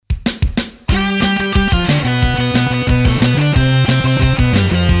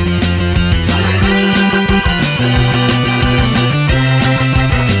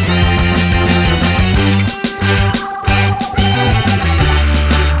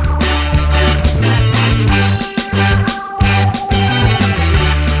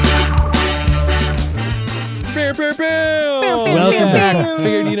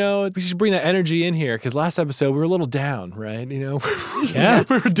we should bring that energy in here because last episode we were a little down, right? Yeah.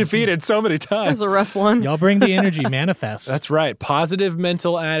 We were defeated so many times. That was a rough one. Y'all bring the energy, manifest. That's right. Positive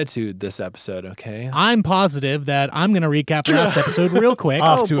mental attitude this episode, okay? I'm positive that I'm going to recap last episode real quick.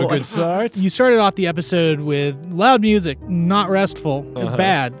 Off to a good start. You started off the episode with loud music, not restful. It's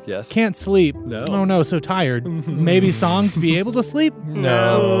bad. Yes. Can't sleep. No. Oh no, so tired. Maybe song to be able to sleep?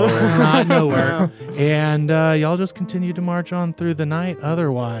 No. Not nowhere. And y'all just continued to march on through the night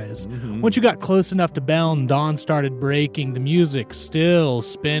otherwise. Once you got close enough to Beln, dawn started breaking, the music still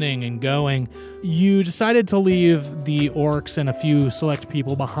spinning and going. You decided to leave the orcs and a few select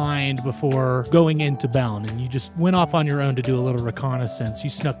people behind before going into Beln, and you just went off on your own to do a little reconnaissance. You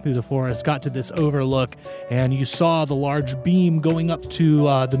snuck through the forest, got to this overlook, and you saw the large beam going up to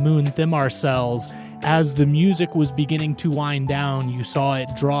the moon Thimar cells. As the music was beginning to wind down, you saw it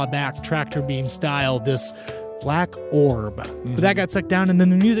draw back tractor beam style, this black orb. But that got sucked down, and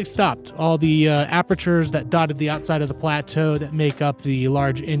then the music stopped. All the apertures that dotted the outside of the plateau that make up the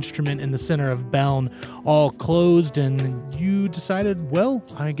large instrument in the center of Beln all closed, and you decided, well,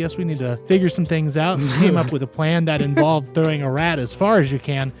 I guess we need to figure some things out, and came up with a plan that involved throwing a rat as far as you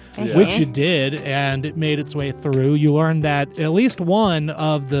can, which you did, and it made its way through. You learned that at least one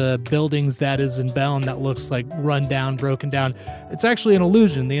of the buildings that is in Beln that looks like run down, broken down, it's actually an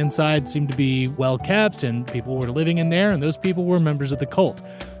illusion. The inside seemed to be well kept, and people were living in there, and those people were members of the cult.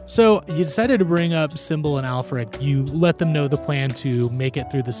 So you decided to bring up Symbol and Alfric. You let them know the plan to make it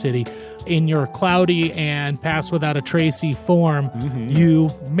through the city. In your cloudy and pass without a Tracy form, you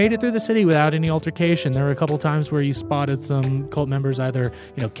made it through the city without any altercation. There were a couple times where you spotted some cult members either,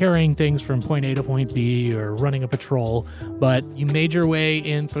 carrying things from point A to point B or running a patrol, but you made your way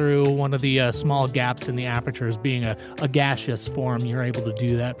in through one of the small gaps in the apertures. Being a gaseous form, you're able to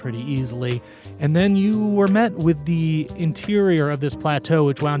do that pretty easily. And then you were met with the interior of this plateau,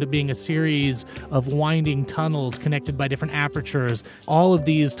 which wound up being a series of winding tunnels connected by different apertures. All of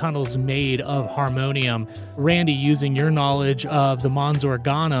these tunnels made of harmonium. Randy, using your knowledge of the Mons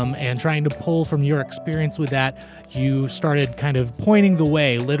Organum and trying to pull from your experience with that, you started kind of pointing the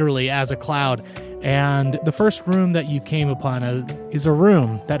way, literally as a cloud. And the first room that you came upon is a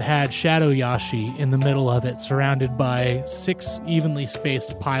room that had Shadow Yashi in the middle of it, surrounded by 6 evenly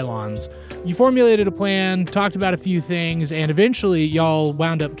spaced pylons. You formulated a plan, talked about a few things, and eventually y'all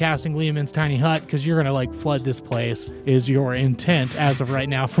wound up casting Liamon's tiny hut because you're going to flood this place, is your intent as of right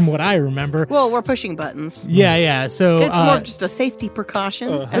now, from what I remember. Well, we're pushing buttons. Yeah. So it's more of just a safety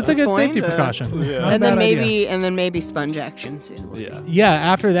precaution. It's a good safety precaution. And then maybe sponge action soon. We'll see. Yeah,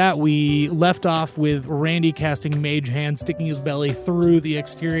 after that, we left off with Randy casting Mage Hand, sticking his belly through the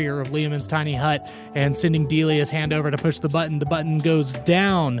exterior of Liamon's tiny hut and sending Delia's hand over to push the button. The button goes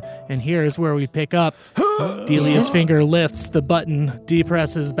down, and here's where we pick up. Delia's finger lifts, the button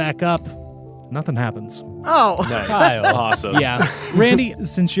depresses back up. Nothing happens. Oh. Nice. Awesome. Yeah. Randy,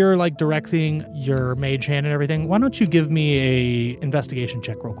 since you're directing your mage hand and everything, why don't you give me a investigation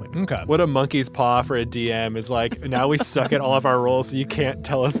check real quick? Okay. What a monkey's paw for a DM is now we suck at all of our rolls, so you can't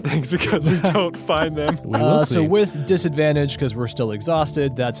tell us things because we don't find them. We will see. So with disadvantage, because we're still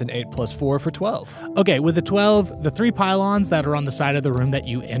exhausted, that's an 8 + 4 for 12. Okay, with the 12, the 3 pylons that are on the side of the room that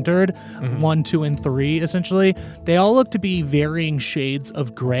you entered, 1, 2, and 3, essentially, they all look to be varying shades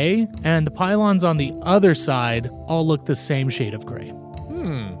of gray, and the pylons on the other side all look the same shade of gray.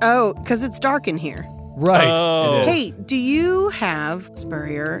 Oh, because it's dark in here. Right. Oh. It is. Hey, do you have,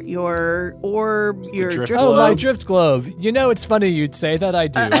 Spurrier, your orb, your drift drift Oh, globe? my drift globe. It's funny you'd say that. I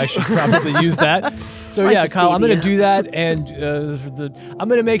do. I should probably use that. So Like yeah, this Kyle, I'm baby. going to do that, and I'm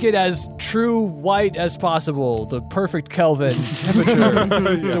going to make it as true white as possible, the perfect Kelvin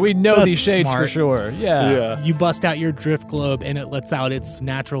temperature, so we know That's these shades smart. for sure. Yeah. You bust out your drift globe and it lets out its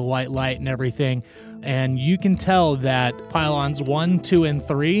natural white light and everything. And you can tell that pylons 1, 2, and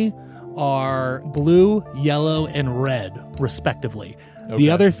 3 are blue, yellow, and red, respectively. The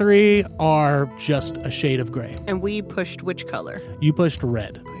other 3 are just a shade of gray. And we pushed which color? You pushed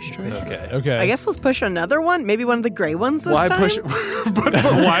red. Okay. I guess let's push another one. Maybe one of the gray ones this Why time? push? but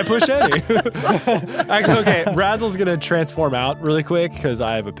why push any? Okay, Razzle's gonna transform out really quick because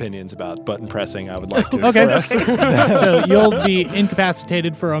I have opinions about button pressing. I would like to express. So you'll be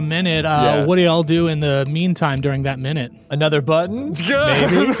incapacitated for a minute. Yeah. What do y'all do in the meantime during that minute? Another button?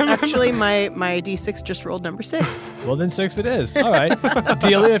 Maybe. Actually, my D6 just rolled number 6. Well, then 6 it is. All right.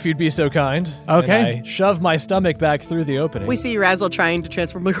 Delia, if you'd be so kind. Okay. And I shove my stomach back through the opening. We see Razzle trying to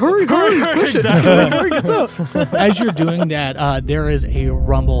transform. Like, hurry, push it. Hurry, gets out. As you're doing that, there is a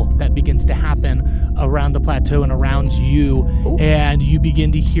rumble that begins to happen around the plateau and around you, and you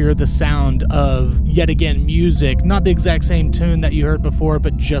begin to hear the sound of, yet again, music. Not the exact same tune that you heard before,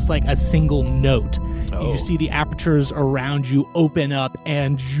 but just like a single note. You see the apertures around you open up,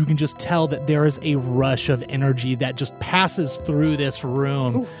 and you can just tell that there is a rush of energy that just passes through this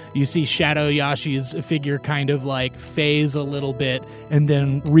room. You see Shadow Yashi's figure kind of like phase a little bit and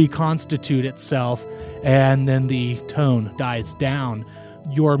then reconstitute itself, and then the tone dies down.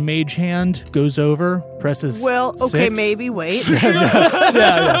 Your mage hand goes over, presses Well, okay, 6. maybe wait. Maybe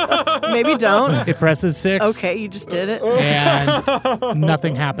don't. It presses 6. Okay, you just did it. And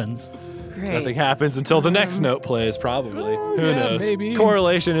nothing happens. Great. Nothing happens until the next note plays, probably. Who yeah, knows? maybe.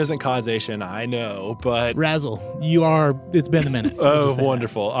 Correlation isn't causation, I know, but... Razzle, it's been a minute. Oh,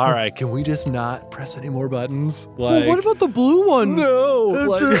 wonderful. All right, can we just not press any more buttons? Well, what about the blue one?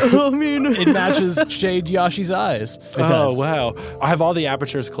 No! I mean, It matches Shade Yashi's eyes. It Oh, does. wow. I have all the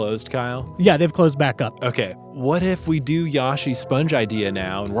apertures closed, Kyle. Yeah, they've closed back up. Okay, what if we do Yashi's sponge idea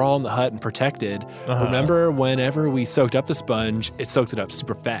now and we're all in the hut and protected? Remember whenever we soaked up the sponge, it soaked it up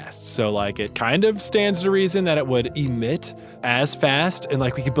super fast. So, like, it kind of stands to reason that it would emit as fast, and,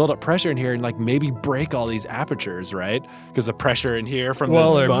 like, we could build up pressure in here and, like, maybe break all these apertures, right? Because the pressure in here from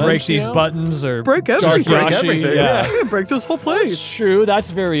Well, the or sponge, break you these know? buttons or Break Dark everything. Break Yashi, everything, yeah. yeah, break this whole place. It's true.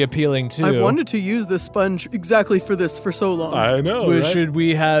 That's very appealing too. I've wanted to use this sponge exactly for this for so long. I know, Well, right? Should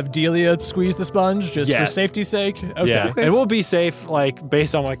we have Delia squeeze the sponge just for Yes. safety's sake? Okay. Yeah, and we'll be safe, like,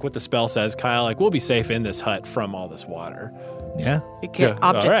 based on, like, what the spell says, Kyle. Like, we'll be safe in this hut from all this water. Yeah. It can't, Yeah,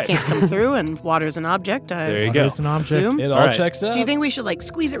 all objects right. can't come through, and water's an object. There you go. It's an object. Assume. It all All right. checks out. Do you think we should like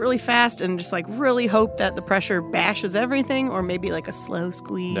squeeze it really fast and just like really hope that the pressure bashes everything, or maybe like a slow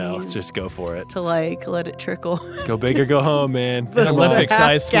squeeze? No, let's just go for it. to like let it trickle. Go big or go home, man. An Come on. Olympic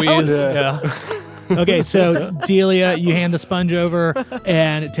size half squeeze? gallons. Yeah. Okay, so Delia, you hand the sponge over,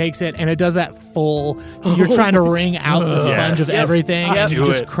 and it takes it, and it does that full. You're trying to wring out the sponge Yes. of everything, and you Do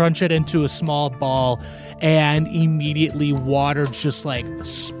just it. crunch it into a small ball, and immediately water just like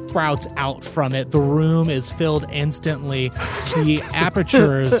sprouts out from it. The room is filled instantly. The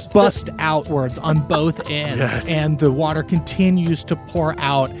apertures bust outwards on both ends, Yes. and the water continues to pour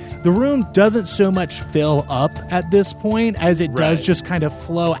out. The room doesn't so much fill up at this point as it does Right. just kind of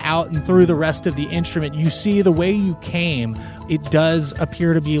flow out and through the rest of the instrument. You see the way you came, it does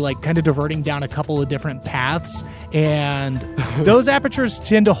appear to be like kind of diverting down a couple of different paths, and those apertures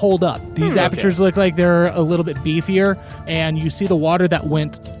tend to hold up. These apertures look like they're a little bit beefier, and you see the water that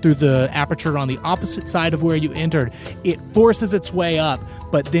went through the aperture on the opposite side of where you entered. It forces its way up,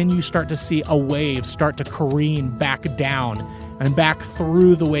 but then you start to see a wave start to careen back down and back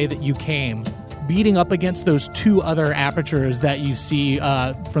through the way that you came, beating up against those two other apertures that you see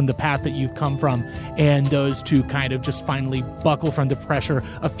from the path that you've come from, and those two kind of just finally buckle from the pressure.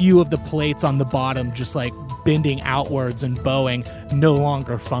 A few of the plates on the bottom just like bending outwards and bowing, no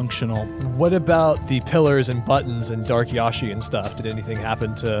longer functional. What about the pillars and buttons and Dark Yashi and stuff? Did anything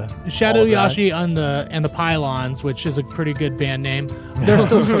happen to Shadow all of that? Yashi and the pylons, which is a pretty good band name, they're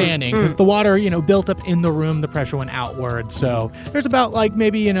still standing because the water, built up in the room, the pressure went outward. So there's about like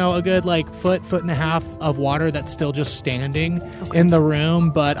maybe, a good like foot and a half of water that's still just standing in the room,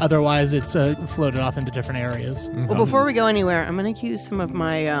 but otherwise it's floated off into different areas. Well, before we go anywhere, I'm gonna use some of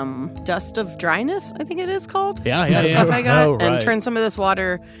my dust of dryness, I think it is called. Yeah. That stuff I got, Oh, right. and turn some of this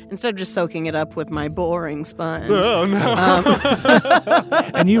water instead of just soaking it up with my boring sponge. Oh, no.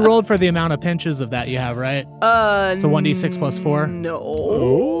 And you rolled for the amount of pinches of that you have, right? So 1d6 plus 4? No.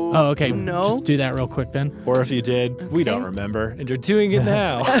 Oh, okay. No. Just do that real quick then. Or if you did, we don't remember, and you're doing it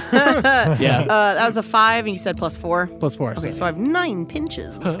now. Yeah. That was a 5, and you said plus 4. Plus 4. Okay, so I have 9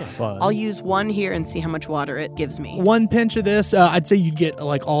 pinches. Fun. I'll use one here and see how much water it gives me. One pinch of this, I'd say you'd get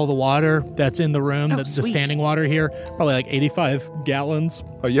like all the water that's in the room, the sweet. standing water here, probably like 85 gallons.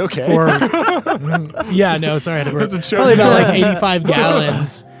 Are you okay? For yeah, no, sorry, I had to burp. That's a joke. Probably about like 85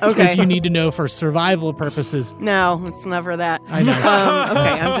 gallons. Okay. If you need to know for survival purposes. No, it's never that. I know.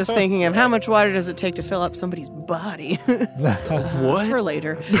 Okay, I'm just thinking of how much water does it take to fill up somebody's body What? for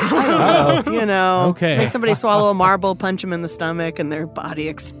later. I don't know. Okay. Make somebody swallow a marble, punch them in the stomach, and their body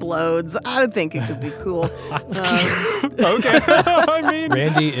explodes. I would think it could be cool. Okay. I mean,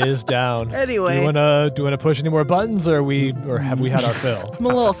 Randy is down. Anyway. do you wanna push any more buttons, or have we had our fill? I'm a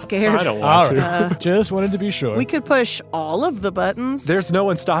little scared. I don't All want to. right. Just wanted to be sure. We could push all of the buttons. There's no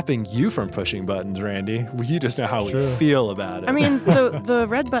one stopping stopping you from pushing buttons, Randy. You just know how we feel about it. I mean, the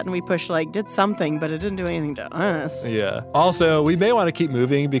red button we pushed did something, but it didn't do anything to us. Yeah. Also, we may want to keep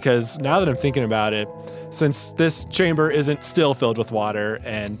moving because now that I'm thinking about it, since this chamber isn't still filled with water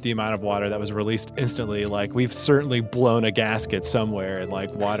and the amount of water that was released instantly, we've certainly blown a gasket somewhere and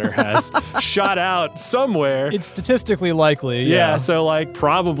water has shot out somewhere. It's statistically likely. Yeah, so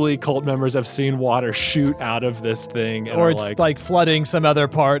probably cult members have seen water shoot out of this thing. And or are it's flooding some other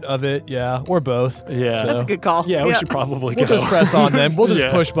part of it, or both. Yeah. So, That's a good call. Yeah, we should probably we'll go. just press on them. We'll just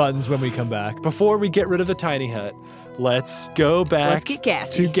Yeah. push buttons when we come back. Before we get rid of the tiny hut, let's go back Let's get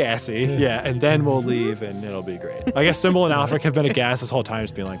gassy. to Gassy. Yeah, and then we'll leave and it'll be great. I guess Symbol and Alfred have been a gas this whole time,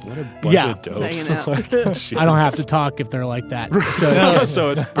 just being what a bunch Yeah. of dopes. Hanging out. I don't have to talk if they're like that. So, So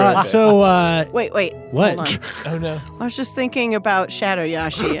it's perfect. Wait. What? Hold on. Oh, no. I was just thinking about Shadow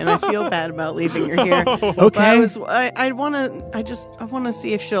Yashi, and I feel bad about leaving her here. Okay. But I want to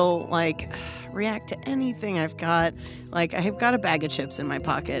see if she'll react to anything I've got. I've got a bag of chips in my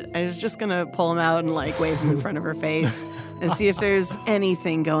pocket. I was just gonna pull them out and wave them in front of her face and see if there's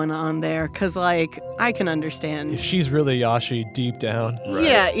anything going on there. Cause I can understand. If she's really Yashi deep down.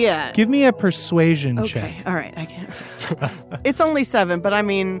 Yeah. Give me a persuasion Okay. check. All right. I can't. It's only 7, but I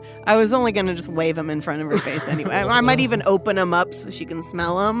mean, I was only gonna just wave them in front of her face anyway. I might even open them up so she can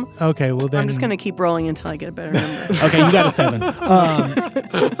smell them. Okay, well then. I'm just gonna keep rolling until I get a better number. Okay, you got a 7.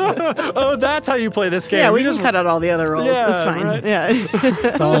 Oh, that's how you play this game. Yeah, we just cut out all the other rolls. Yeah, it's fine. right. Yeah.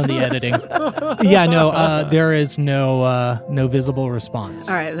 It's all in the editing. Yeah, no, there is no visible response.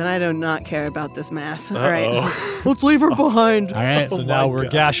 All right, then I do not care about this mass. All right, let's leave her behind. All right. So Oh now my we're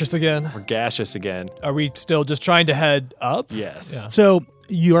God. gaseous again. We're gaseous again. Are we still just trying to head up? Yes. Yeah. So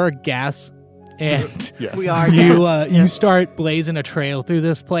you're gas, and Yes. We are. you gas. you start blazing a trail through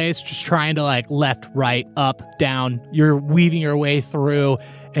this place, just trying to left, right, up, down. You're weaving your way through,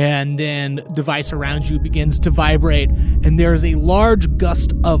 and then the device around you begins to vibrate, and there's a large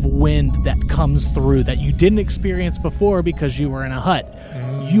gust of wind that comes through that you didn't experience before because you were in a hut.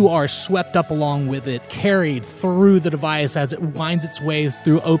 You are swept up along with it, carried through the device as it winds its way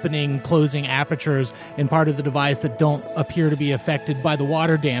through opening, closing apertures in part of the device that don't appear to be affected by the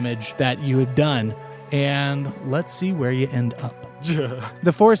water damage that you had done. And let's see where you end up.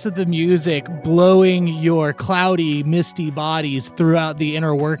 The force of the music blowing your cloudy, misty bodies throughout the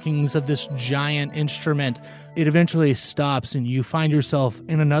inner workings of this giant instrument, it eventually stops and you find yourself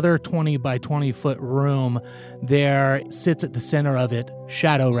in another 20 by 20 foot room. There sits at the center of it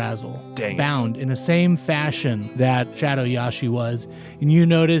Shadow Razzle, Dang it. bound in the same fashion that Shadow Yashi was. And you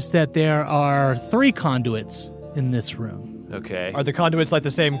notice that there are 3 conduits in this room. Okay. Are the conduits the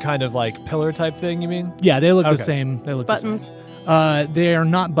same kind of pillar type thing, you mean? Yeah, they look the Okay. same. They look Buttons. The same. They are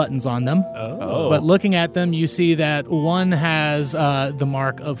not buttons on them. Oh. But looking at them, you see that one has the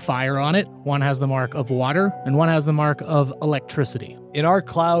mark of fire on it, one has the mark of water, and one has the mark of electricity. In our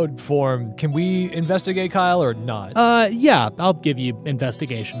cloud form, can we investigate Kyle or not? Yeah, I'll give you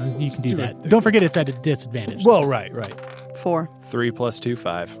investigation. You can do do that. it. Don't forget it's at a disadvantage. Well, right. 4. 3 + 2,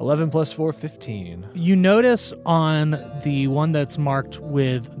 5. 11 + 4, 15. You notice on the one that's marked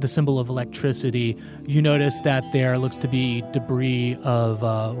with the symbol of electricity, you notice that there looks to be debris of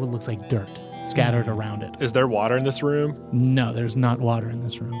what looks like dirt scattered around it. Is there water in this room? No, there's not water in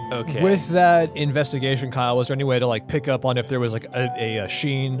this room. Okay. With that investigation, Kyle, was there any way to pick up on if there was a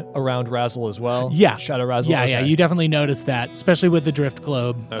sheen around Razzle as well? Yeah. Shadow Razzle? Yeah, Okay. you definitely noticed that, especially with the drift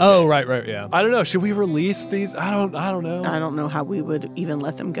globe. Oh, right, yeah. I don't know. Should we release these? I don't know. I don't know how we would even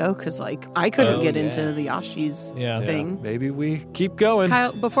let them go because I couldn't Oh, get yeah. into the Yashi's Yeah. thing. Maybe we keep going.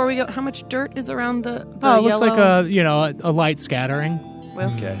 Kyle, before we go, how much dirt is around the Oh, it yellow? looks like a light scattering. Well,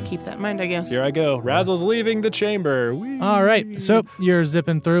 Okay. keep that in mind, I guess. Here I go. Razzle's leaving the chamber. Whee! All right, so you're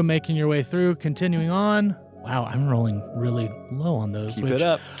zipping through, making your way through, continuing on. Wow, I'm rolling really low on those. Keep it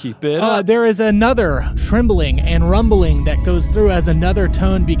up. Keep it up. Uh, there is another trembling and rumbling that goes through as another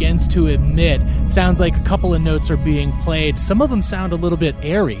tone begins to emit. It sounds like a couple of notes are being played. Some of them sound a little bit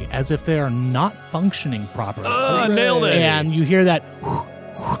airy, as if they are not functioning properly. I nailed it. And you hear that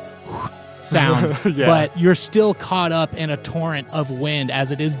sound, Yeah. but you're still caught up in a torrent of wind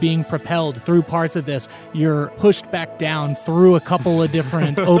as it is being propelled through parts of this. You're pushed back down through a couple of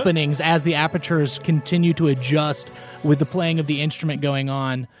different openings as the apertures continue to adjust with the playing of the instrument going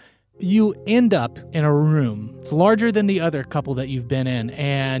on. You end up in a room. It's larger than the other couple that you've been in,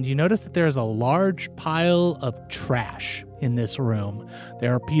 and you notice that there is a large pile of trash in this room.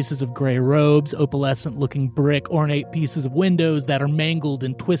 There are pieces of gray robes, opalescent-looking brick, ornate pieces of windows that are mangled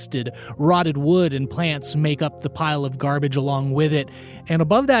and twisted. Rotted wood and plants make up the pile of garbage along with it. And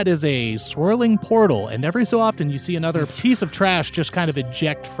above that is a swirling portal, and every so often you see another piece of trash just kind of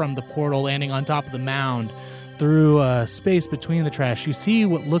eject from the portal, landing on top of the mound. Through a space between the trash, you see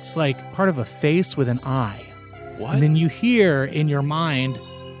what looks like part of a face with an eye. What? And then you hear in your mind,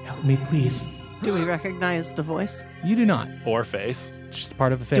 "Help me, please." Do we recognize the voice? You do not. Or face. It's just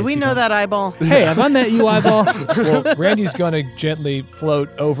part of a face. Do we you know don't. that eyeball? Hey, have I met you, eyeball? Well, Randy's going to gently float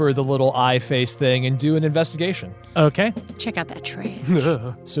over the little eye face thing and do an investigation. Okay. Check out that trash.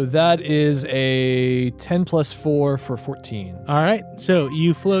 So that is a 10 plus 4 for 14. All right. So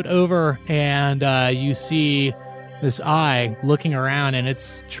you float over and you see this eye looking around, and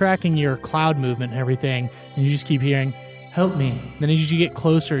it's tracking your cloud movement and everything. And you just keep hearing, "Help me." Then as you get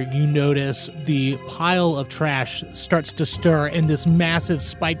closer, you notice the pile of trash starts to stir, and this massive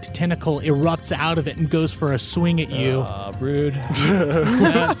spiked tentacle erupts out of it and goes for a swing at you. Rude.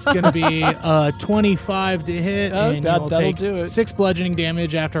 That's going to be 25 to hit, Oh, and that'll you'll take do it. 6 bludgeoning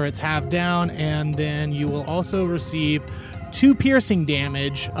damage after it's half down, and then you will also receive 2 piercing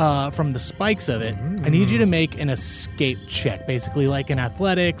damage from the spikes of it. I need you to make an escape check, basically like an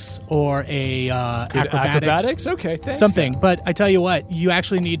athletics or a acrobatics. Okay, thanks. Something. But I tell you what, you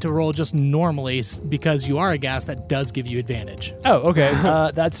actually need to roll just normally because you are a gas. That does give you advantage. Oh, okay.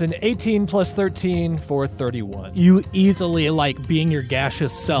 That's an 18 plus 13 for 31. You easily, like being your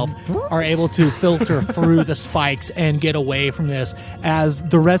gaseous self, are able to filter through the spikes and get away from this as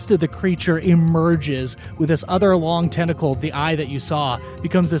the rest of the creature emerges with this other long tentacle. The eye that you saw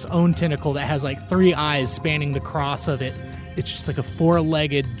becomes this own tentacle that has like 3 eyes spanning the cross of it. It's just like a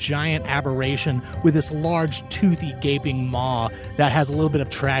 4-legged giant aberration with this large, toothy, gaping maw that has a little bit of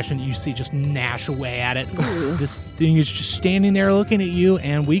trash and you see just gnash away at it. This thing is just standing there looking at you,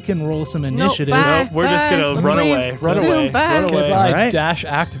 and we can roll some initiative. bye. Nope, we're just Bye. gonna Let's run leave. away. Run Zoom away. back. Run away. Goodbye, All right. dash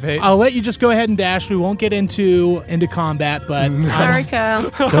activate. I'll let you just go ahead and dash. We won't get into combat, but Sorry, Kyle.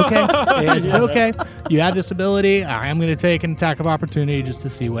 it's okay. It's okay. You have this ability. I'm going to take an attack of opportunity just to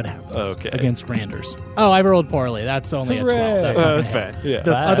see what happens Okay. against Randers. Oh, I rolled poorly. That's only a 12. Hooray. That's not That's gonna hit. fine. Yeah.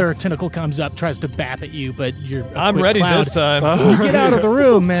 The Bye. other tentacle comes up, tries to bap at you, but you're a I'm quick ready cloud. this time. You get out of the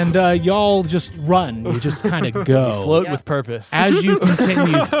room, and y'all just run. You just kind of go. Float with purpose. As you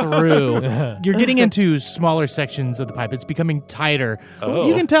continue through, you're getting into smaller sections of the pipe. It's becoming tighter. Oh.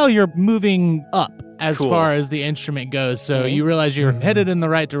 You can tell you're moving up as Cool. far as the instrument goes, so you realize you're headed in the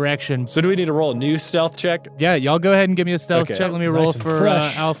right direction. So do we need to roll a new stealth check? Yeah, y'all go ahead and give me a stealth Okay. check. Let me roll Nice and for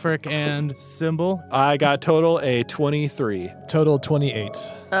fresh. Alfric and Symbol. I got total a 23. Total 28.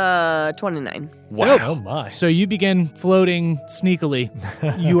 29. Wow. Oh my. So you begin floating sneakily.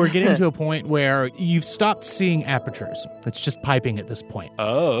 You are getting to a point where you've stopped seeing apertures. It's just piping at this point.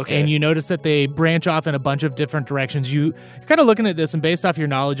 Oh, okay. And you notice that they branch off in a bunch of different directions. You're kind of looking at this, and based off your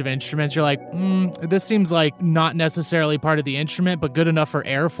knowledge of instruments, you're like, this seems like not necessarily part of the instrument, but good enough for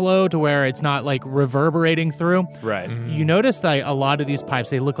airflow to where it's not like reverberating through. right. You notice that a lot of these pipes,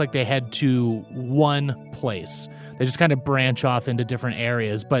 they look like they head to one place. They just kind of branch off into different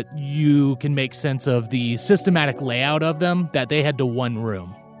areas, but you can make sense of the systematic layout of them, that they head to one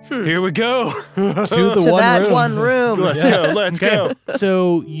room. Here we go. To the To one that room. one room. Let's Yes. go. Let's go.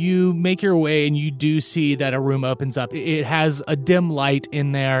 So you make your way, and you do see that a room opens up. It has a dim light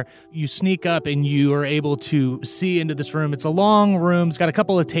in there. You sneak up, and you are able to see into this room. It's a long room. It's got a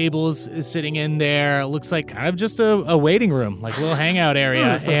couple of tables sitting in there. It looks like kind of just a waiting room, like a little hangout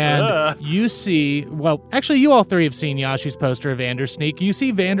area. And you see, well, actually, you all three have seen Yashi's poster of Vandersneak. You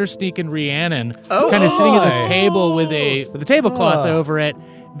see Vandersneak and Rhiannon kind of sitting at this table with a tablecloth over it.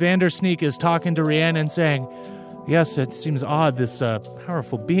 Vandersneak is talking to Rhiannon, saying, "Yes, it seems odd, this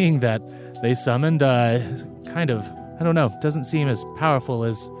powerful being that they summoned, kind of, I don't know, doesn't seem as powerful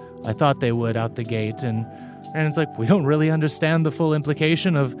as I thought they would out the gate." And Rhiannon's like, "We don't really understand the full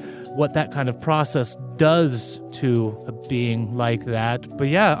implication of what that kind of process does to a being like that. But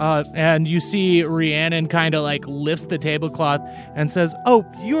yeah, and you see Rhiannon kind of like lifts the tablecloth and says, "Oh,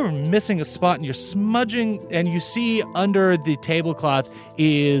 you're missing a spot and you're smudging." And you see under the tablecloth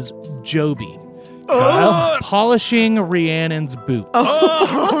is Joby. Polishing Rhiannon's boots.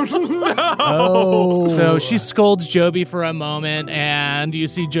 Oh. So she scolds Joby for a moment, and you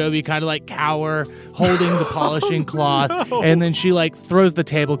see Joby kind of like cower, holding the polishing cloth, and then she like throws the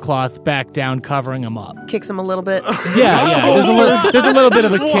tablecloth back down, covering him up. Kicks him a little bit. Yeah. There's a little bit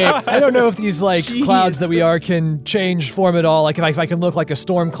of a kick. I don't know if these like clouds that we are can change form at all. Like if I can look like a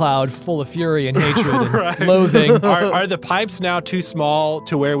storm cloud full of fury and hatred and loathing. Are the pipes now too small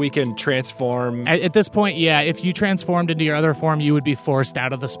to where we can transform? At this point, yeah, if you transformed into your other form, you would be forced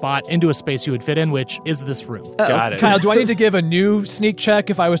out of the spot into a space you would fit in, which is this room. Got it. Kyle, do I need to give a new sneak check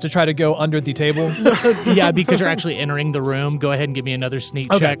if I was to try to go under the table? Yeah, because you're actually entering the room. Go ahead and give me another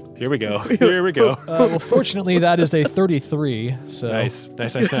sneak check. Here we go. Here we go. Well, fortunately, that is a 33. So Nice.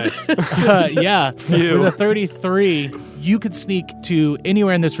 Yeah, Phew. with a 33, you could sneak to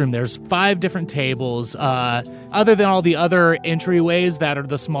anywhere in this room. There's 5 different tables. Other than all the other entryways that are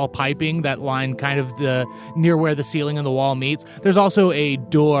the small piping that line kind of the near where the ceiling and the wall meets, there's also a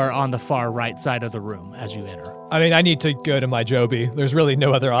door on the far right side of the room as you enter. I mean, I need to go to my Joby. There's really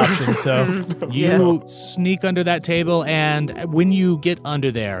no other option, so... You sneak under that table, and when you get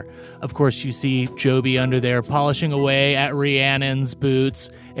under there, of course, you see Joby under there polishing away at Rhiannon's boots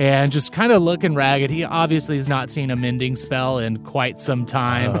and just kind of looking ragged. He obviously has not seen a mending spell in quite some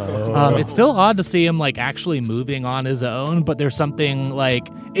time. It's still odd to see him like actually moving on his own, but there's something like,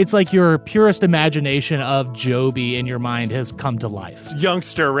 it's like your purest imagination of Joby in your mind has come to life.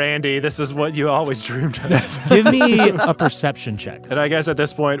 Youngster Randy, this is what you always dreamed of. Give me a perception check. And I guess at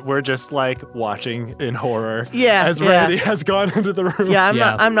this point, we're just like watching in horror. Yeah, As yeah. Randy has gone into the room. Yeah,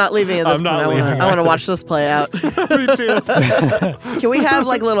 Yeah. I'm not leaving at this I'm point. not leaving I want to watch this play out. Me too. Can we have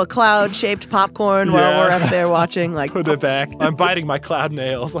like little cloud-shaped popcorn while Yeah. we're up there watching? Like, Put it back. I'm biting my cloud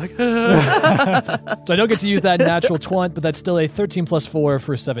nails. Like, So I don't get to use that natural 20, but that's still a 13 plus 4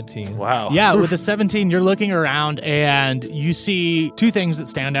 for 17. wow. Yeah, with a 17, you're looking around and you see 2 things that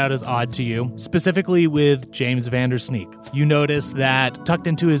stand out as odd to you, specifically with James Vandersneak. You notice that tucked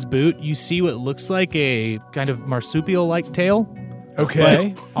into his boot, you see what looks like a kind of marsupial-like tail.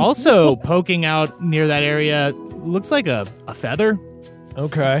 Okay. But also poking out near that area looks like a feather.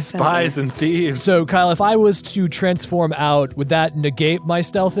 Okay. Spies and thieves. So, Kyle, if I was to transform out, would that negate my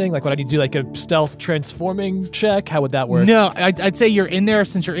stealthing? Like, would I need to do like a stealth transforming check? How would that work? No, I'd say you're in there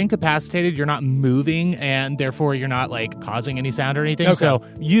since you're incapacitated, you're not moving, and therefore you're not like causing any sound or anything. Okay. So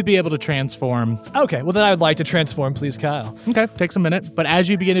you'd be able to transform. Okay, well then I would like to transform, please, Kyle. Okay, takes a minute. But as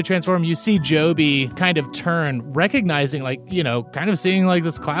you begin to transform, you see Joby kind of turn, recognizing, like, you know, kind of seeing like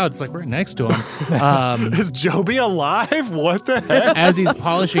this cloud. It's like right next to him. Is Joby alive? What the heck? As he's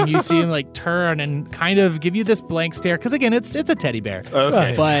polishing, you see him like turn and kind of give you this blank stare. Because again, it's a teddy bear.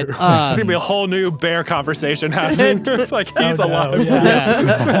 Okay. But There's gonna be a whole new bear conversation happening. Like he's alive.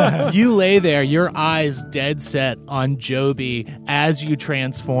 yeah. You lay there, your eyes dead set on Joby as you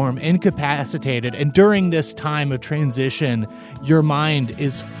transform, incapacitated. And during this time of transition, your mind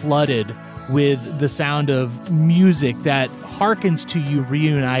is flooded with the sound of music that harkens to you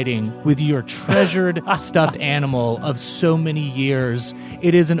reuniting with your treasured stuffed animal of so many years.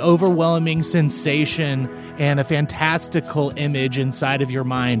 It is an overwhelming sensation and a fantastical image inside of your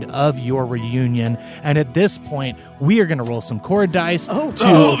mind of your reunion. And at this point, we are going to roll some chord dice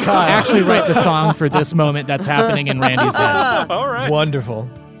to actually write the song for this moment that's happening in Randy's head. All right. Wonderful.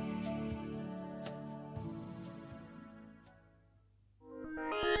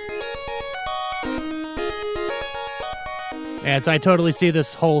 And so I totally see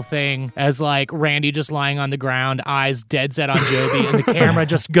this whole thing as like Randy just lying on the ground, eyes dead set on Joby, and the camera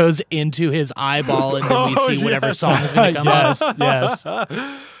just goes into his eyeball, and then we see whatever yes. song is going to come up. Yes.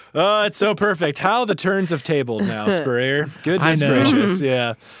 Oh, it's so perfect. How the turns have tabled now, Spurrier. Goodness I know. gracious.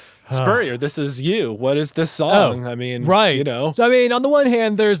 Yeah. Spurrier, this is you. What is this song? I mean, Right. you know. So, I mean, on the one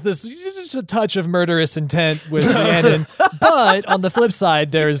hand, there's this just a touch of murderous intent with Rhiannon, but on the flip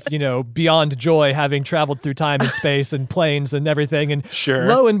side, there's, you know, beyond joy having traveled through time and space and planes and everything. And Sure.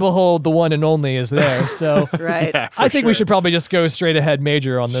 lo and behold, the one and only is there. So right. Yeah, for I think we sure. should probably just go straight ahead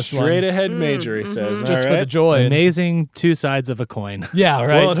major on this Straight one. ahead major, he says. Just All for the right. joy. Amazing 2 sides of a coin. Yeah,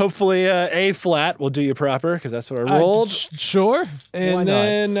 right. Well, and hopefully A flat will do you proper because that's what I rolled. Sure. Why And not?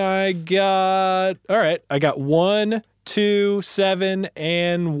 then I got, all right, I got 1, 2, 7,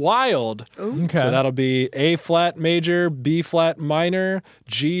 and wild. Okay. So that'll be A flat major, B flat minor,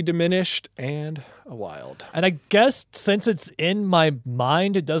 G diminished, and a wild. And I guess since it's in my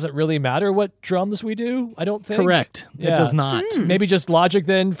mind, it doesn't really matter what drums we do, I don't think. Correct. Yeah. It does not. Maybe just logic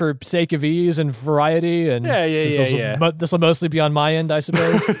then for sake of ease and variety. And Yeah. this will mostly be on my end, I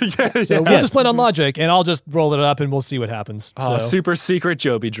suppose. So we'll Yes. just plan on logic, and I'll just roll it up, and we'll see what happens. Oh, so. super secret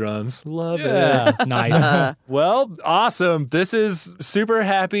Joby drums. Love it. Yeah. Nice. Well, awesome. This is super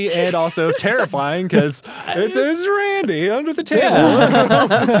happy and also terrifying because it is Randy under the table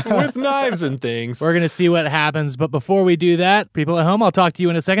with knives and things. We're going to see what happens. But before we do that, people at home, I'll talk to you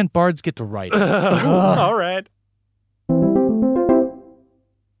in a second. Bards get to write. All right.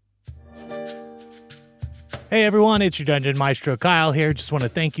 Hey everyone, it's your Dungeon Maestro Kyle here. Just want to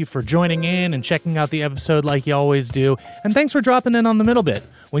thank you for joining in and checking out the episode like you always do. And thanks for dropping in on the Middle Bit.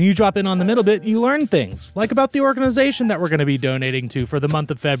 When you drop in on the Middle Bit, you learn things, like about the organization that we're going to be donating to for the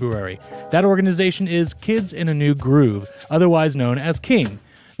month of February. That organization is Kids in a New Groove, otherwise known as King.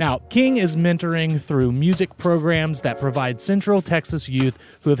 Now, King is mentoring through music programs that provide Central Texas youth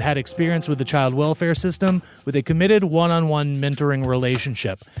who have had experience with the child welfare system with a committed one-on-one mentoring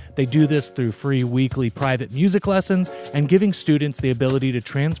relationship. They do this through free weekly private music lessons and giving students the ability to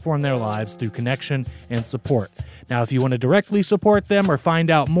transform their lives through connection and support. Now, if you want to directly support them or find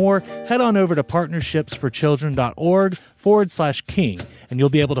out more, head on over to partnershipsforchildren.org/King, and you'll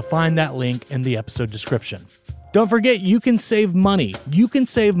be able to find that link in the episode description. Don't forget, you can save money. You can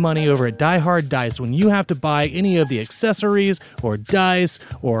save money over at Die Hard Dice when you have to buy any of the accessories or dice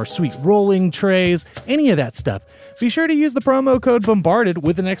or sweet rolling trays, any of that stuff. Be sure to use the promo code BOMBARDED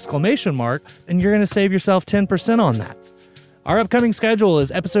with an exclamation mark, and you're going to save yourself 10% on that. Our upcoming schedule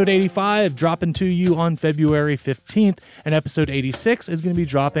is episode 85 dropping to you on February 15th, and episode 86 is going to be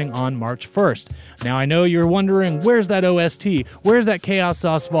dropping on March 1st. Now, I know you're wondering, where's that OST? Where's that Chaos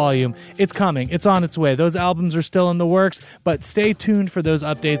Sauce volume? It's coming. It's on its way. Those albums are still in the works, but stay tuned for those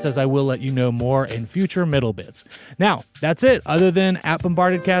updates as I will let you know more in future Middle Bits. Now, that's it. Other than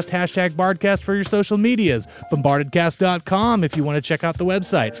 @BombardedCast, #Bardcast for your social medias, bombardedcast.com if you want to check out the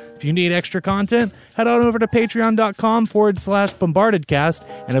website. If you need extra content, head on over to patreon.com/bombardedcast.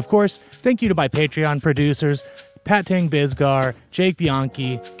 And of course, thank you to my Patreon producers, Pat Tang Bizgar, Jake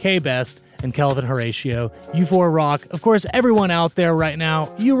Bianchi, K Best, and Kelvin Horatio. You four rock. Of course, everyone out there right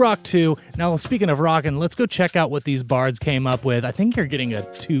now, you rock too. Now, speaking of rocking, let's go check out what these bards came up with. I think you're getting a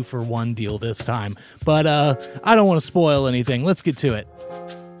 2-for-1 deal this time. But I don't want to spoil anything. Let's get to it.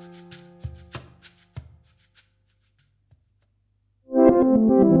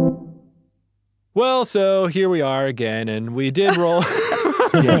 Well, so here we are again, and we did roll.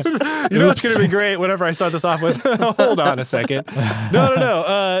 Yes. You know what's going to be great whenever I start this off with, hold on a second.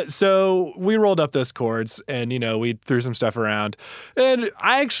 No. So we rolled up those chords and, we threw some stuff around. And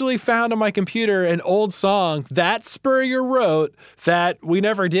I actually found on my computer an old song that Spurrier wrote that we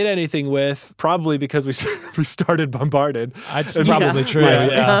never did anything with, probably because we started Bombarded. That's probably true.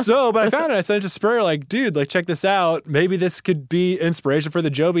 Yeah. But I found it. I sent it to Spurrier like, dude, check this out. Maybe this could be inspiration for the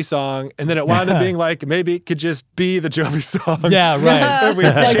Joby song. And then it wound up being maybe it could just be the Joby song. Yeah, right. We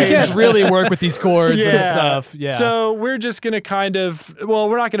you can't really work with these chords and stuff. Yeah. So we're just going to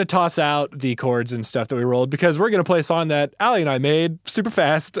we're not going to toss out the chords and stuff that we rolled because we're going to play a song that Allie and I made super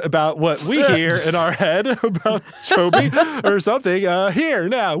fast about what we hear in our head about Joby or something. Here,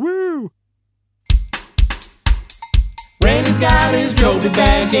 now, woo! Randy's got his Joby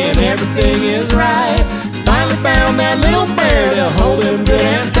back and everything is right. He's finally found that little bear to hold him good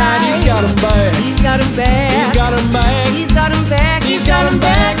and tight. He's got him back. He's got him back. He's got him back. He's got him back. He's got him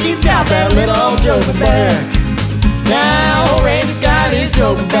back. He's got that little Joby back. Now Randy's got his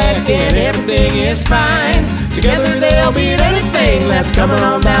Joby back and everything is fine. Together they'll beat anything that's coming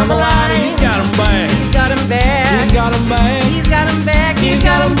on down the line. He's got him back. He's got him back. He's got him back. He's got him back. He's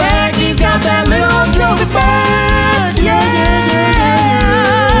got him back. He's got that little Joby back. Yeah.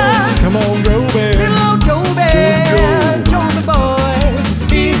 Come on, Joby. Little Joby. Joby boy.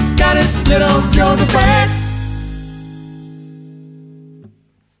 He's got his little Joby back.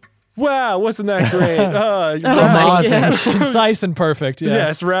 Wow, wasn't that great? Awesome. Concise and perfect.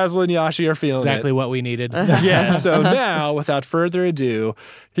 Yes, Razzle and Yashi are feeling Exactly what we needed. Yeah, so now, without further ado,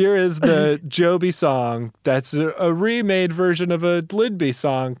 here is the Joby song. That's a remade version of a Lidby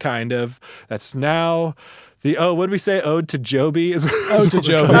song, kind of. That's now the, what did we say? Ode to Joby? Ode to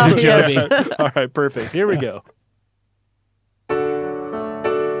Joby. Ode to Joby. Yes. All right, perfect. Here we go.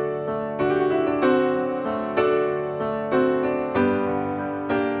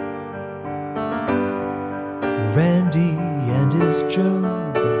 Randy and his Job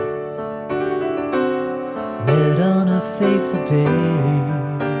met on a fateful day,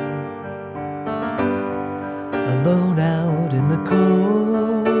 alone out in the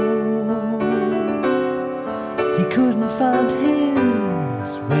cold. He couldn't find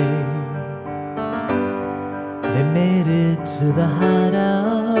his way. They made it to the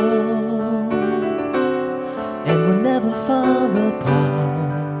hideout and were never far apart.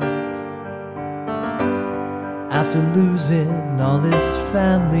 After losing all his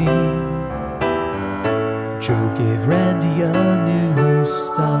family, Joe gave Randy a new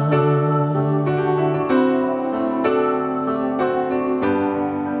start.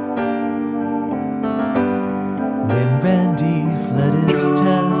 When Randy fled his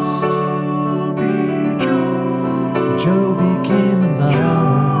test, Joe became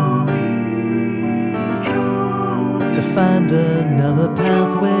alarmed to find another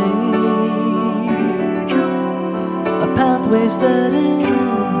pathway, a pathway set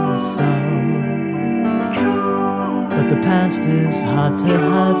in song. But the past is hard to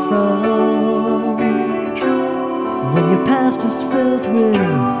hide from when your past is filled with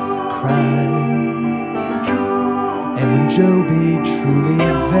crime. And when Joby truly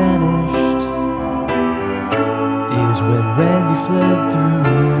vanished is when Randy fled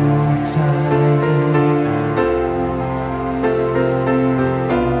through time.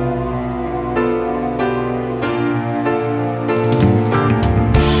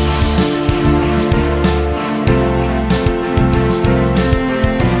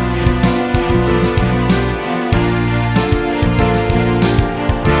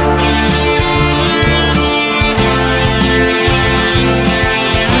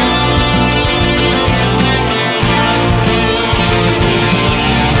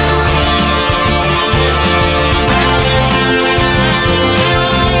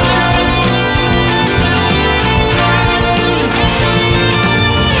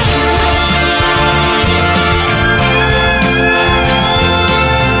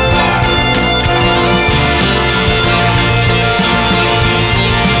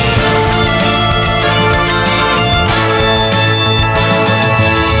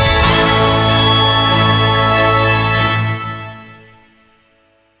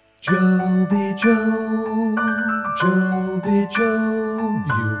 Joby Joe, Joby Joe,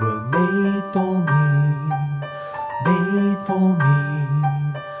 you were made for me, made for me.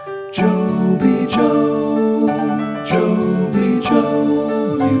 Joby Joe, Joby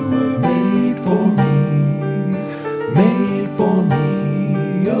Joe, you were made for me, made for me.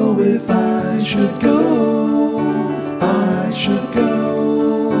 Oh, if I should go,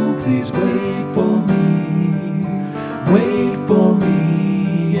 please wait for me, wait for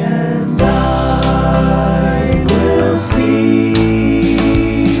me. And I will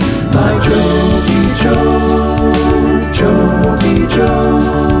see my Joby Joe, Joby Joe,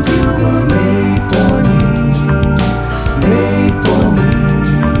 you were made for me, made for me.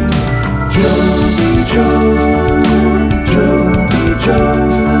 Joby Joe, Joby Joe,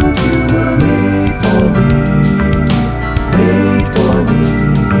 you were made for me, made for me.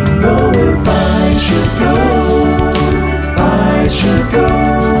 Oh, if I should go, if I should go,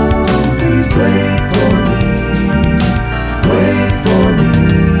 wait for me,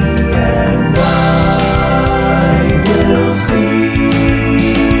 and I will see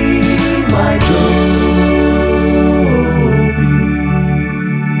my Joby.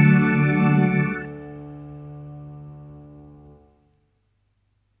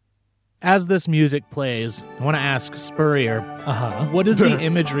 As this music plays, I want to ask Spurrier, what is the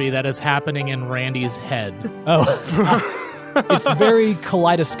imagery that is happening in Randy's head? Oh, it's very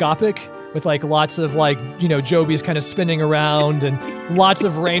kaleidoscopic, with like lots of like, you know, Joby's kind of spinning around and lots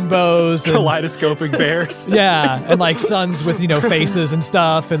of rainbows. And, Kaleidoscopic bears. yeah, and like suns with, you know, faces and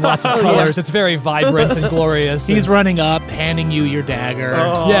stuff and lots of colors. It's very vibrant and glorious. He's running up, handing you your dagger.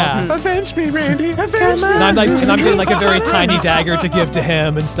 Yeah. Avenge me, Randy. Avenge me. And I'm getting like a very tiny dagger to give to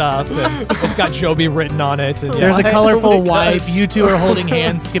him and stuff. And it's got Joby written on it. And There's a Oh colorful my wipe. gosh. You two are holding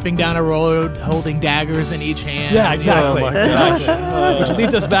hands, skipping down a road, holding daggers in each hand. yeah, exactly. Oh my gosh. Exactly. Which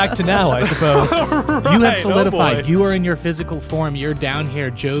leads us back to now, I suppose. You have solidified. Oh boy. You are in your physical form. You're down here.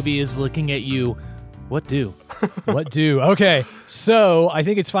 Joby is looking at you. What do? What do? Okay, so I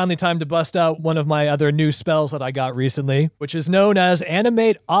think it's finally time to bust out one of my other new spells that I got recently, which is known as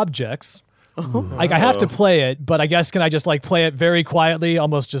Animate Objects. Like I have to play it, but I guess can I just like play it very quietly,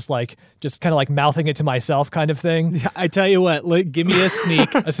 almost just kind of like mouthing it to myself kind of thing? I tell you what, give me a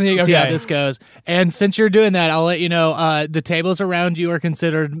sneak. A sneak, See how okay. this goes. And since you're doing that, I'll let you know the tables around you are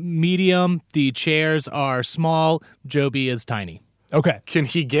considered medium. The chairs are small. Joby is tiny. Okay. Can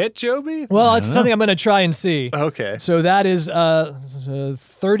he get Joby? Well, it's something I'm going to try and see. Okay. So that is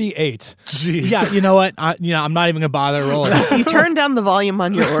 38. Jeez. Yeah, you know what? I'm not even gonna bother rolling. You turn down the volume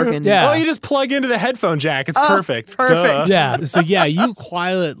on your organ. Yeah. Oh, you just plug into the headphone jack. It's perfect. perfect. Duh. Yeah. So yeah, you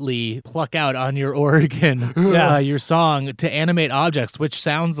quietly pluck out on your organ your song to animate objects, which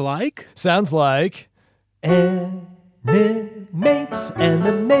sounds like. Sounds like. Animate,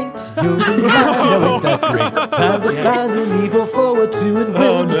 animate, you're alive. No, ain't that great. Time to find an evil forward to and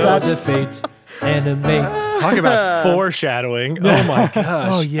will decide your fate. animate. Talk about foreshadowing. Oh my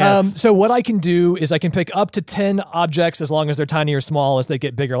gosh. Oh, yes. So what I can do is I can pick up to 10 objects as long as they're tiny or small. As they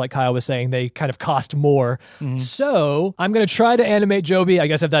get bigger, like Kyle was saying, they kind of cost more. So I'm going to try to animate Joby. I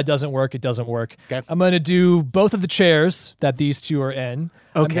guess if that doesn't work, it doesn't work. Okay. I'm going to do both of the chairs that these two are in.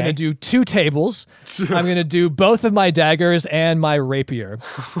 I'm Okay. going to do 2 tables. I'm going to do both of my daggers and my rapier.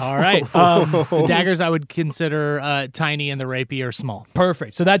 All right. The daggers I would consider tiny and the rapier small.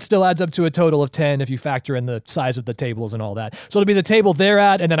 Perfect. So that still adds up to a total of 10 if you factor in the size of the tables and all that. So it'll be the table they're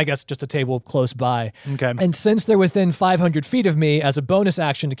at, and then I guess just a table close by. Okay. And since they're within 500 feet of me, as a bonus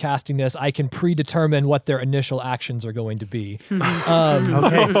action to casting this, I can predetermine what their initial actions are going to be.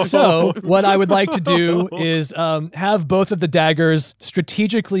 Okay. So what I would like to do is have both of the daggers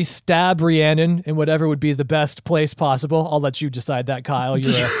strategically stab Rhiannon in whatever would be the best place possible. I'll let you decide that, Kyle.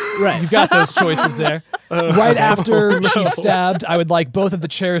 You've got those choices there. Right after she's stabbed, I would like both of the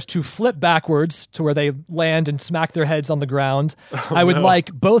chairs to flip backwards to where they land and smack their heads on the ground. I would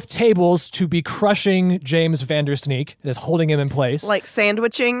like both tables to be crushing James Vandersneak, as holding him in place. Like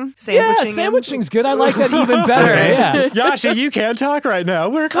sandwiching? Yeah, Sandwiching him? sandwiching's good. I like that even better. Yeah. Yashi, you can't talk right now.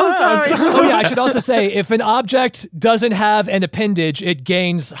 We're clowns. sorry. Oh yeah, I should also say if an object doesn't have an appendage, it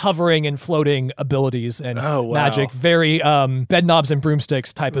gains hovering and floating abilities and Oh, wow. magic. Very bedknobs and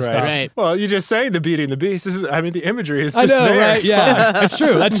broomsticks type of stuff. Right. Well, you just say the Beauty and the Beast. The imagery is I just know, there. right? It's Yeah, fine. it's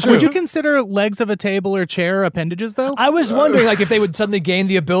true. That's true. Would you consider legs of a table or chair appendages, though? I was wondering, like, if they would suddenly gain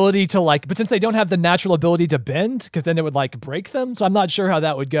the ability to, like, but since they don't have the natural ability to bend, because then it would, like, break them. So I'm not sure how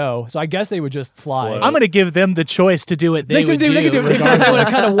that would go. So I guess they would just fly. I'm going to give them the choice to do what they would do. They could do it. They want regardless.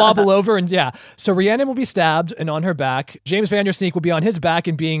 to kind of wobble over and yeah. So Rhiannon will be stabbed and on her back. James Vandersneak will be on his back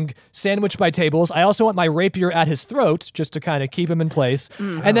and being sandwiched by tables. I also want my rapier at his throat just to kind of keep him in place.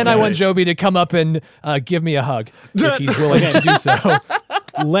 And then I want Nice. Joby to come up and give me a hug if he's willing to do so.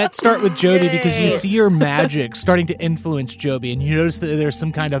 Let's start with Joby because you see your magic starting to influence Joby, and you notice that there's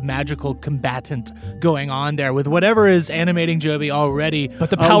some kind of magical combatant going on there with whatever is animating Joby already. But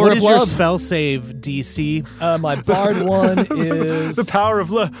the power what of is your love. spell save DC? My bard one is The power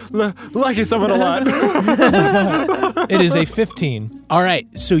of liking someone a lot. it is a 15. All right,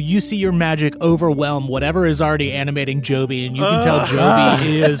 so you see your magic overwhelm whatever is already animating Joby, and you can tell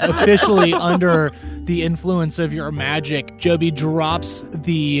Joby is officially under the influence of your magic. Joby drops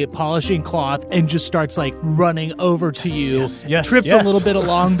the polishing cloth and just starts like running over to you. yes, Trips yes. a little bit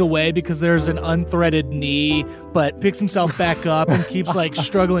along the way because there's an unthreaded knee, but picks himself back up and keeps like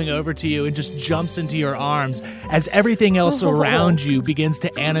struggling over to you and just jumps into your arms as everything else around you begins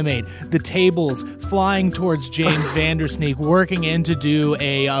to animate. The tables flying towards James Vandersneak, working in to do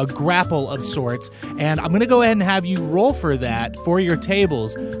a grapple of sorts. And I'm going to go ahead and have you roll for that for your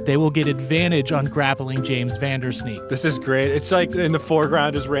tables. They will get advantage on grappling James Vandersneak. This is great. It's like in the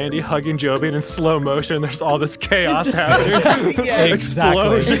foreground is Randy hugging Joby, and in slow motion, there's all this chaos happening. Exactly.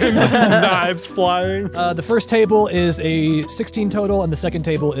 Explosions, knives flying. The first table is a 16 total, and the second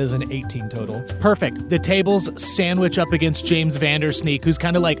table is an 18 total. Perfect. The tables sandwich up against James Vandersneak, who's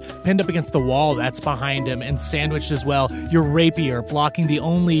kind of like pinned up against the wall that's behind him and sandwiched as well. Your rapier blocking the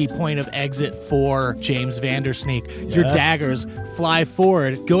only point of exit for James Vandersneak. Your Yes. daggers fly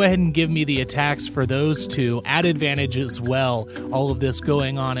forward. Go ahead and give me the attacks for those two. At advantage as well. All of this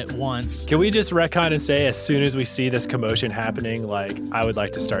going on at once. Can we just retcon and say, as soon as we see this commotion happening, like, I would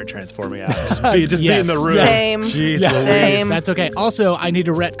like to start transforming out. Just be Yes. in the room. Same. Jeez Yeah. Louise. Same. That's okay. Also, I need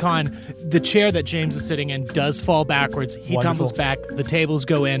to retcon the chair that James is sitting in does fall backwards. He Wonderful. tumbles back. The tables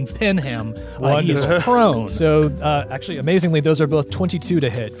go in, pin him. He is Wonderful. prone. So, actually, amazingly, those are both 22 to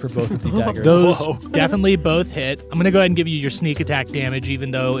hit for both of the daggers. Those definitely both hit. I'm going to go ahead and give you your sneak attack damage,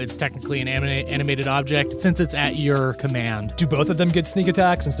 even though it's technically an animated object, since it's at your command. Do both of them get sneak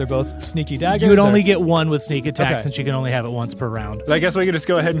attack since they're both sneaky daggers? You would or- only get one with sneak attack Okay. since you can only have it once per round. I guess we could just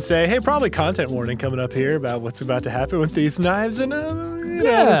go ahead and say, hey, probably content warning coming up here about what's about to happen with these knives, and you know what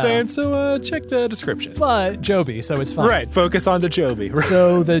Yeah. I'm saying? So check the description. But Joby, so it's fine. Right, focus on the Joby.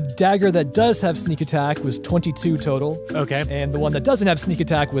 So the dagger that does have sneak attack was 22 total. Okay. And the one that doesn't have sneak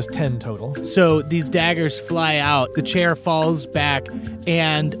attack was 10 total. So these daggers fly out, the chair falls back,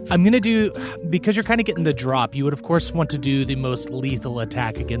 and I'm going to do, because you're kind of getting the drop, you would of course want to do the most lethal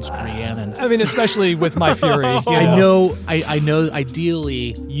attack against Rhiannon. I mean, especially with my fury. I know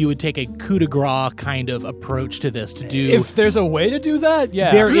ideally you would take a coup de grace kind of approach to this to do. If there's a way to do that,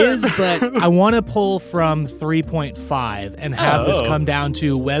 yeah. There is, but I want to pull from 3.5 and have this Oh. come down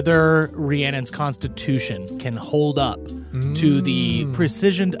to whether Rhiannon's constitution can hold up to the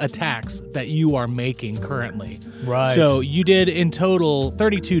precision attacks that you are making currently. Right. So you did in total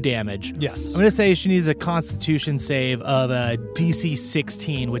 32 damage. Yes. I'm going to say she needs a Constitution save of a DC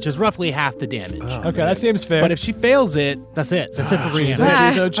 16, which is roughly half the damage. Okay, that seems fair. But if she fails it, that's it. That's it for Rhiannon.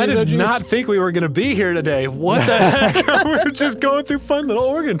 I did not think we were going to be here today. What the heck? We're just going through fun little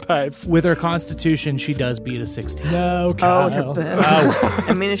organ pipes. With her Constitution, she does beat a 16. No, Oh, Kyle.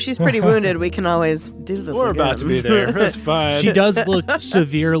 I mean, if she's pretty wounded, we can always do this. We're about to be there. That's fine. She does look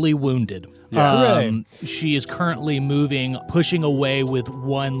severely wounded. Hooray. She is currently moving, pushing away with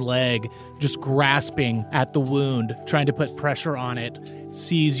one leg, just grasping at the wound, trying to put pressure on it.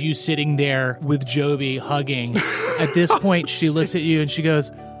 Sees you sitting there with Joby hugging. At this point, she looks at you and she goes,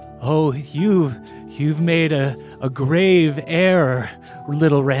 "Oh, you've made a grave error,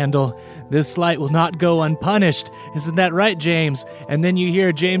 little Randall. This slight will not go unpunished. Isn't that right, James?" And then you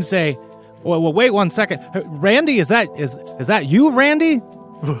hear James say, "Well, wait 1 second. Randy, is that you, Randy?"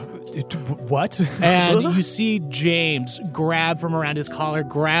 What? And you see James grab from around his collar,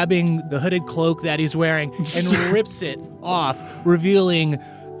 grabbing the hooded cloak that he's wearing, and rips it off, revealing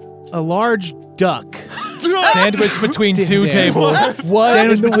a large duck. Sandwiched between two there. tables. What?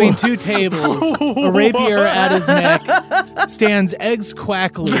 Sandwiched between two tables, a rapier at his neck, stands eggs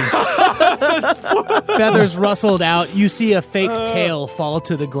quackly, feathers rustled out. You see a fake tail fall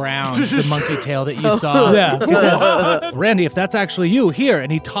to the ground, the monkey tail that you saw. Yeah. He says, "Randy, if that's actually you, here."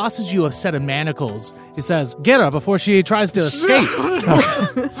 And he tosses you a set of manacles. He says, "Get her before she tries to escape."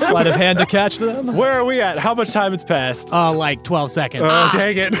 Sleight of hand to catch them? Where are we at? How much time has passed? Like 12 seconds. Oh,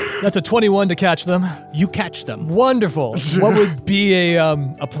 dang it. That's a 21 to catch them. You catch them. Wonderful. What would be a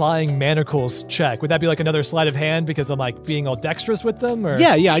applying manacles check? Would that be like another sleight of hand because I'm like being all dexterous with them? Or?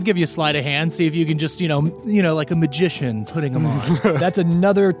 Yeah, I'd give you a sleight of hand. See if you can just, like a magician putting them on. That's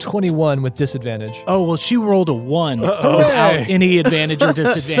another 21 with disadvantage. Oh, well, she rolled a 1 without any advantage or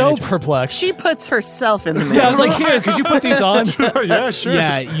disadvantage. So perplexed. She puts herself in the middle. Yeah, I was like, here, could you put these on? Yeah, sure.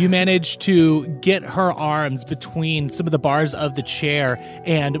 Yeah, you managed to get her arms between some of the bars of the chair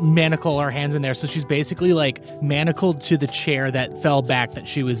and manacle her hands in there. So she's basically like manacled to the chair that fell back that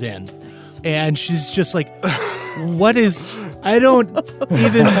she was in. And she's just like, what is... I don't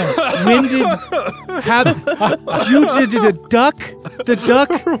even... When did... You did a duck? The duck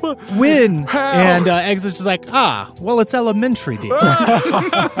win. And Eggs is just like, well, it's elementary, dear.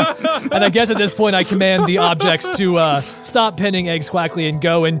 And I guess at this point I command the objects to stop pinning Eggs Quackly and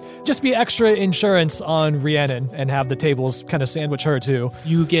go and just be extra insurance on Rhiannon and have the tables kind of sandwich her too.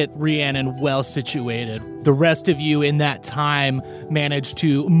 You get Rhiannon well situated. The rest of you in that time manage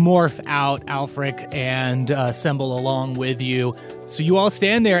to morph out Alfric and assemble along with you. So you all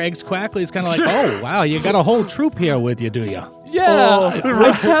stand there. Eggs Quackly is kind of like, oh, wow, you got a whole troop here with you, do you? Yeah.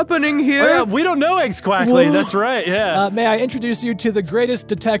 What's happening here? Oh, yeah, we don't know Eggs Quackly. That's right, yeah. May I introduce you to the greatest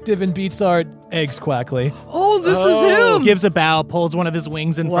detective in Beats Art, Eggs Quackly? Oh, this is him. Gives a bow, pulls one of his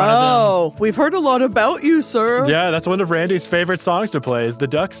wings in front of Wow, we've heard a lot about you, sir. Yeah, that's one of Randy's favorite songs to play is the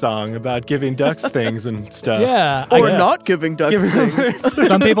duck song about giving ducks things and stuff. Yeah. Or not giving ducks things. him.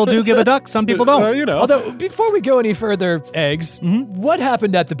 Some people do give a duck, some people don't. You know. Although, before we go any further, Eggs, what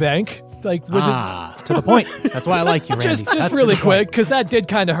happened at the bank? Like, was To the point. That's why I like you, Randy. just That's to really the point. quick, because that did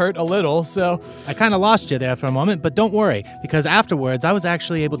kind of hurt a little, so... I kind of lost you there for a moment, but don't worry, because afterwards I was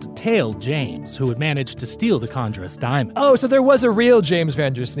actually able to tail James, who had managed to steal the Conjurous Diamond. Oh, so there was a real James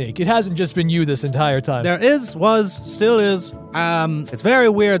Vandersneak. It hasn't just been you this entire time. There still is. It's very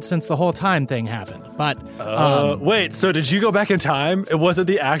weird since the whole time thing happened, but Wait, so did you go back in time? It wasn't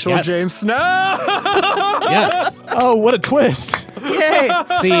the actual Yes. James Snow? yes. Oh, what a twist. Yay.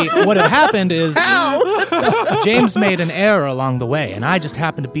 See, what had happened is James made an error along the way, and I just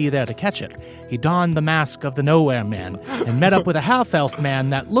happened to be there to catch it. He donned the mask of the Nowhere Man and met up with a half-elf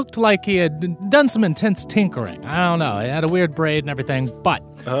man that looked like he had done some intense tinkering. I don't know, he had a weird braid and everything, but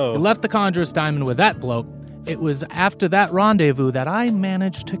he left the Conjurous Diamond with that bloke. It was after that rendezvous that I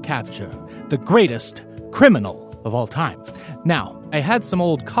managed to capture the greatest criminal of all time. Now, I had some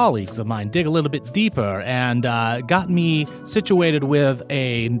old colleagues of mine dig a little bit deeper and got me situated with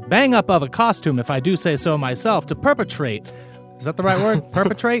a bang-up of a costume, if I do say so myself, to perpetrate. Is that the right word?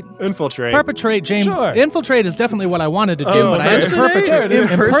 Perpetrate? Infiltrate. Perpetrate, James. Sure. Infiltrate is definitely what I wanted to do, but I had to Impersonate?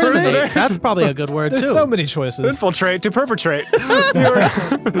 perpetrate. Impersonate? Impersonate. That's probably a good word, There's too. so many choices. Infiltrate to perpetrate.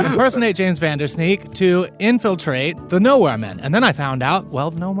 Impersonate James Vandersneak to infiltrate the Nowhere Men. And then I found out,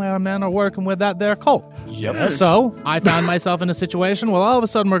 well, the Nowhere Men are working with that there cult. Yep. So I found myself in a situation where all of a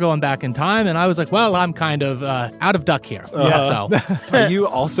sudden we're going back in time, and I was like, well, I'm kind of out of duck here. Yes. So, Are you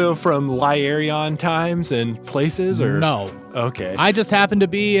also from Lyarion times and places, or no. Okay. I just happened to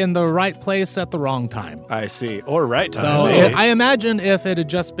be in the right place at the wrong time. I see. Or right time. So maybe. I imagine if it had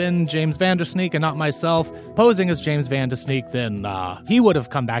just been James Vandersneak and not myself posing as James Vandersneak, then he would have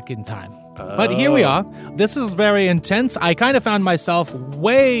come back in time. But here we are. This is very intense. I kind of found myself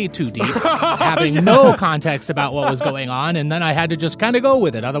way too deep, having no context about what was going on, and then I had to just kind of go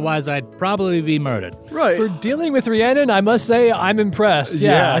with it. Otherwise, I'd probably be murdered. Right. For dealing with Rhiannon, I must say I'm impressed.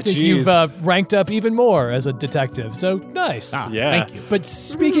 Yeah, I think geez. you've ranked up even more as a detective. So nice. Yeah. Thank you. But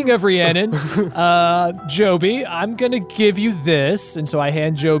speaking of Rhiannon, Joby, I'm going to give you this. And so I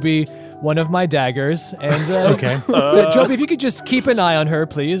hand Joby one of my daggers. And Okay. Joby, if you could just keep an eye on her,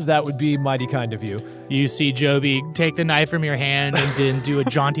 please, that would be mighty kind of you. You see Joby take the knife from your hand and then do a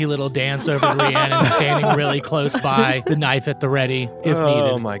jaunty little dance over Rhiannon, standing really close by, the knife at the ready, if Oh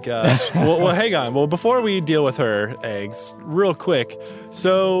needed. my gosh. well, hang on. Well, before we deal with her, Eggs, real quick.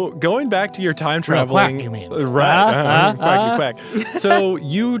 So, going back to your time Real traveling, quack, you mean? Right? Quacky quack. So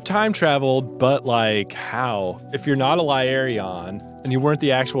you time traveled, but like how? If you're not a Lyarion and you weren't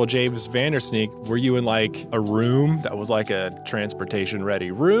the actual James Vandersneak, were you in like a room that was like a transportation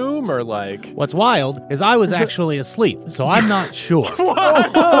ready room, or like? What's wild is I was actually asleep, so I'm not sure.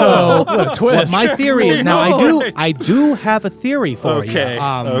 So What a twist. my theory is now No way. I do have a theory for Okay, you.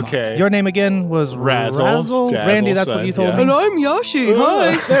 okay. Your name again was Razzle. Randy, that's what Dazzle you told said, me. yeah. I'm Yoshi.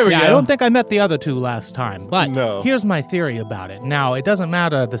 Hi. There we Yeah, go. I don't think I met the other two last time, but No. here's my theory about it. Now, it doesn't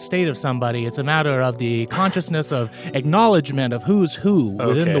matter the state of somebody, it's a matter of the consciousness of acknowledgement of who's who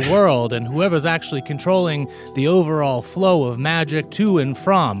within Okay. the world and whoever's actually controlling the overall flow of magic to and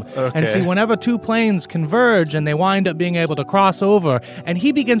from. And Okay. see, whenever two planes converge and they wind up being able to cross over, and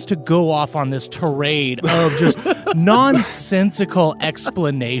he begins to go off on this tirade of just nonsensical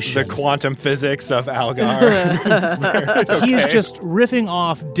explanation. The quantum physics of Algar. He is just riffing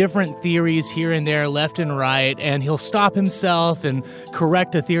off different theories here and there, left and right, and he'll stop himself and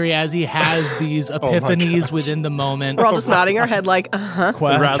correct a theory as he has these epiphanies within the moment. We're all just nodding our head like, uh-huh.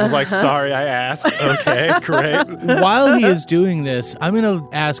 Razzle's like, sorry, I asked. Okay, great. While he is doing this, I'm going to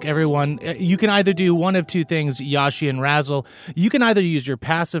ask everyone, you can either do one of two things, Yashi and Razzle. You can either use your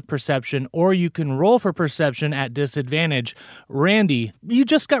passive perception or you can roll for perception at disadvantage. Randy, you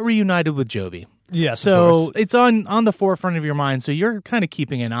just got reunited with Joby. Yes, of So course. it's on the forefront of your mind. So you're kind of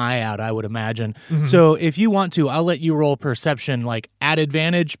keeping an eye out, I would imagine. Mm-hmm. So if you want to, I'll let you roll perception like at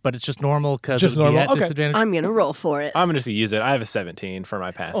advantage, but it's just normal because Just it would be normal? at Okay. disadvantage. I'm going to roll for it. I'm going to use it. I have a 17 for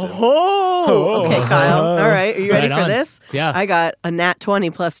my passive. Oh, okay, Kyle. All right. Are you ready Right for on. this? Yeah. I got a nat 20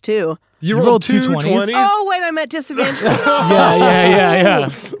 plus 2. You rolled two 20s? 20s? Oh, wait, I'm at disadvantage. yeah.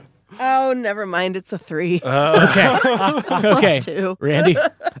 Oh, never mind. It's a 3. Okay. Okay. 2. Randy.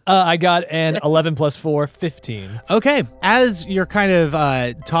 I got an 11 plus 4, 15. Okay. As you're kind of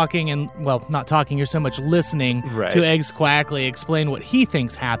talking and, well, not talking, you're so much listening Right. to Eggs Quackley explain what he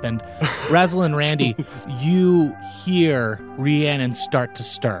thinks happened, Razzle and Randy, you hear Rhiannon start to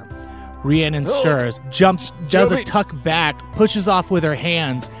stir. Rhiannon stirs, jumps, does a Joby. tuck back, pushes off with her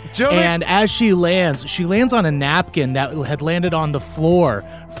hands, Joby. and as she lands on a napkin that had landed on the floor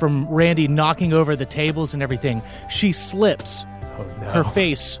from Randy knocking over the tables and everything. She slips, her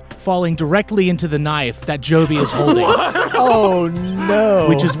face falling directly into the knife that Joby is holding, Oh, no.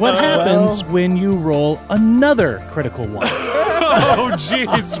 which is what happens when you roll another critical one. Oh,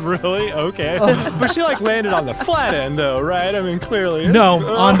 jeez, really? Okay. But she, like, landed on the flat end, though, right? I mean, clearly. No,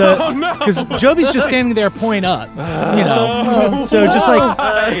 on the because Joby's just standing there, point up, you know. So just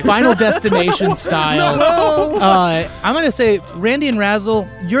like Final Destination style. I'm gonna say, Randy and Razzle,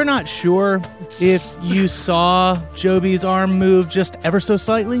 you're not sure if you saw Joby's arm move just ever so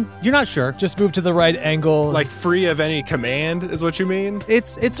slightly. You're not sure. Just move to the right angle. Like, free of any command, is what you mean?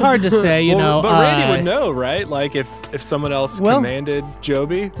 It's hard to say, you know. But Randy would know, right? Like, if someone else Well- commanded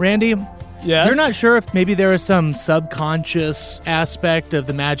Joby. Randy, yes? you're not sure if maybe there is some subconscious aspect of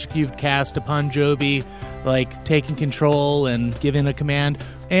the magic you've cast upon Joby, like taking control and giving a command.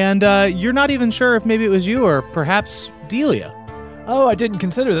 And you're not even sure if maybe it was you or perhaps Delia. Oh, I didn't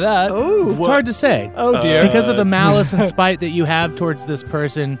consider that. It's hard to say. Oh, dear. Because of the malice and spite that you have towards this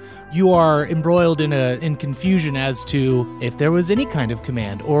person, you are embroiled in confusion as to if there was any kind of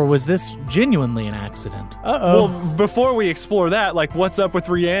command, or was this genuinely an accident? Uh-oh. Well, before we explore that, like, what's up with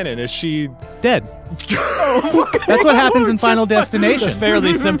Rhiannon? Is she... Dead. That's what happens in Final Destination.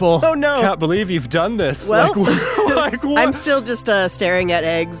 Fairly simple. Oh, no. Can't believe you've done this. Well- like what? I'm still just staring at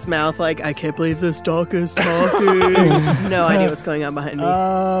Egg's mouth like, I can't believe this dog is talking. No idea what's going on behind me.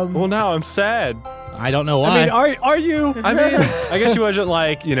 Well, now I'm sad. I don't know why. I mean, are you? I mean, I guess she wasn't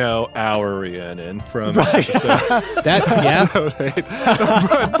like, our Rhiannon from episode.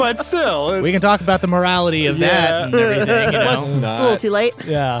 but still. We can talk about the morality of that and everything. Let's not. It's a little too late.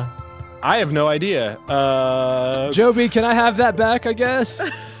 Yeah. I have no idea. Joby, can I have that back, I guess?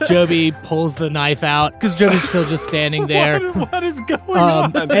 Joby pulls the knife out because Joby's still just standing there. What is going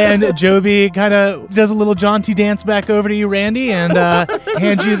on? And Joby kind of does a little jaunty dance back over to you, Randy, and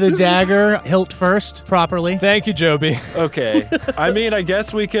hands you the dagger, hilt first, properly. Thank you, Joby. Okay. I mean, I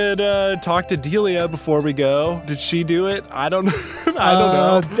guess we could talk to Delia before we go. Did she do it? I don't know. I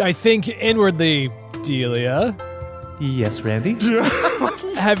don't know. I think inwardly, Delia. Yes, Randy?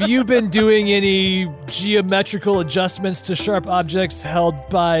 Have you been doing any geometrical adjustments to sharp objects held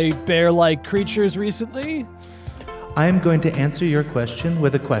by bear-like creatures recently? I am going to answer your question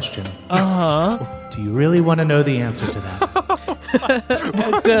with a question. Uh-huh. Do you really want to know the answer to that?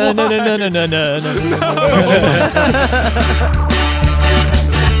 No.